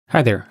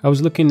Hi there, I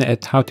was looking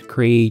at how to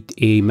create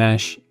a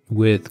mesh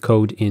with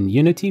code in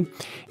Unity,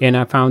 and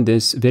I found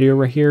this video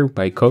right here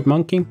by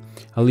CodeMonkey.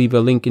 I'll leave a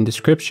link in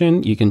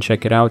description. You can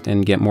check it out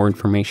and get more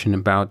information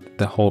about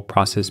the whole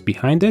process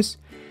behind this.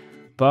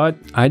 But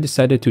I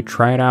decided to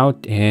try it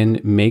out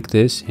and make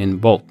this in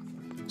Bolt.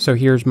 So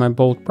here's my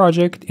Bolt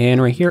project,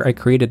 and right here I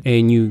created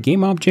a new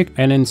game object,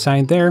 and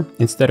inside there,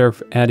 instead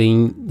of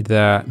adding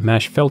the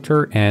mesh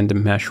filter and the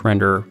mesh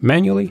render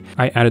manually,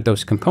 I added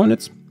those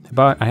components.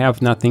 But I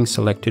have nothing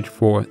selected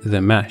for the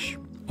mesh.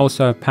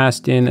 Also, I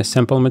passed in a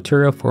sample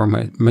material for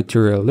my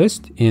material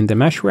list in the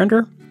mesh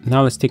render.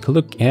 Now let's take a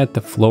look at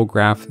the flow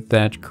graph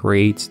that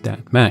creates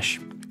that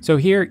mesh. So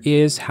here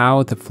is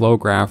how the flow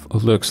graph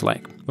looks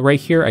like. Right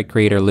here, I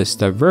create a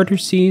list of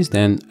vertices,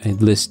 then a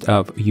list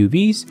of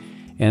UVs,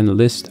 and a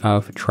list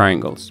of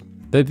triangles.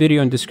 The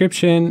video in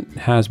description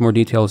has more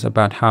details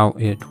about how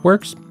it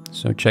works,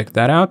 so check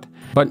that out.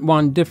 But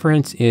one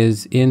difference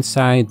is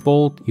inside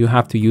Bolt, you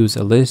have to use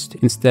a list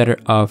instead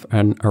of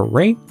an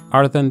array.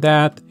 Other than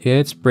that,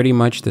 it's pretty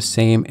much the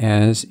same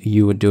as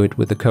you would do it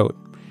with the code.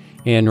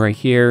 And right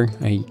here,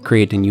 I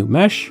create a new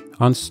mesh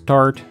on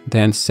start,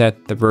 then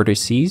set the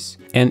vertices.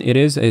 And it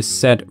is a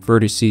set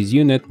vertices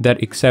unit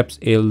that accepts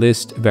a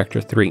list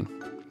vector3.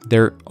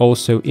 There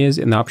also is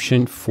an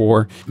option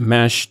for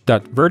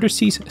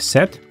mesh.vertices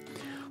set.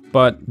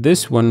 But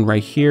this one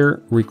right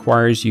here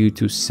requires you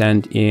to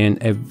send in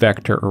a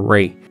vector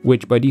array,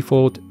 which by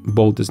default,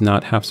 Bolt does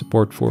not have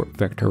support for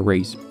vector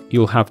arrays.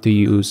 You'll have to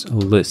use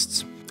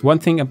lists. One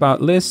thing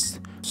about lists,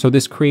 so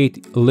this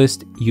create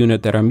list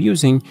unit that I'm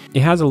using,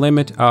 it has a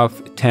limit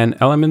of 10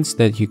 elements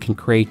that you can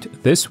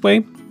create this way.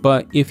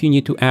 But if you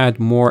need to add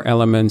more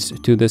elements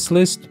to this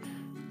list,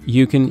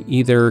 you can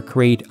either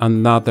create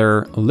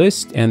another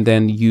list and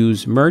then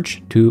use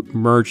merge to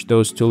merge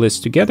those two lists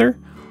together,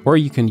 or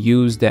you can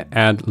use the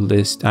add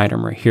list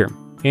item right here.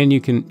 And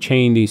you can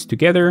chain these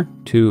together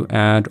to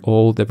add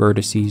all the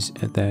vertices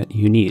that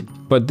you need.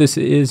 But this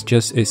is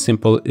just a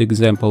simple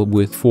example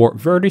with 4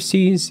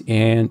 vertices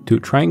and 2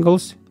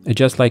 triangles,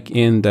 just like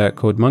in the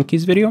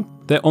CodeMonkey's video.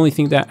 The only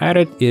thing that I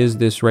added is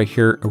this right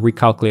here,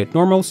 recalculate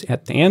normals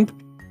at the end.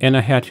 And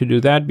I had to do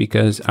that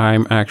because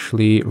I'm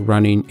actually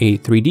running a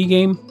 3D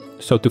game.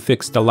 So to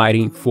fix the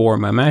lighting for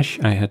my mesh,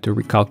 I had to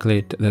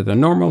recalculate the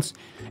normals,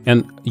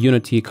 and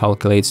Unity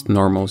calculates the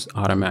normals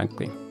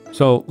automatically.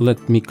 So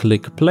let me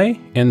click play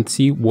and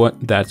see what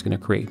that's going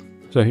to create.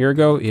 So here we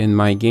go in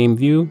my game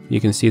view. You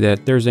can see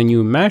that there's a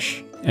new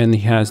mesh and it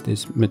has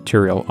this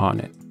material on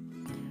it.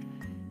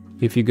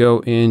 If you go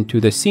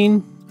into the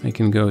scene, I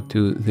can go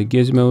to the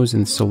gizmos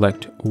and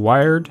select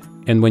wired.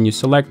 And when you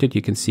select it,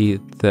 you can see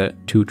the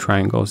 2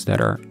 triangles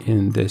that are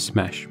in this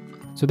mesh.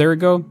 So there we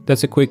go.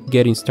 That's a quick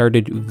getting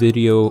started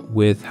video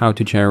with how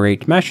to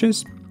generate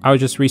meshes. I was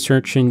just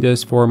researching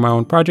this for my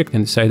own project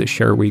and decided to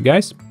share with you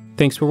guys.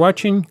 Thanks for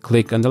watching.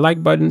 Click on the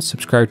like button,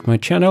 subscribe to my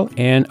channel,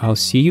 and I'll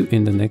see you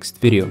in the next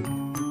video.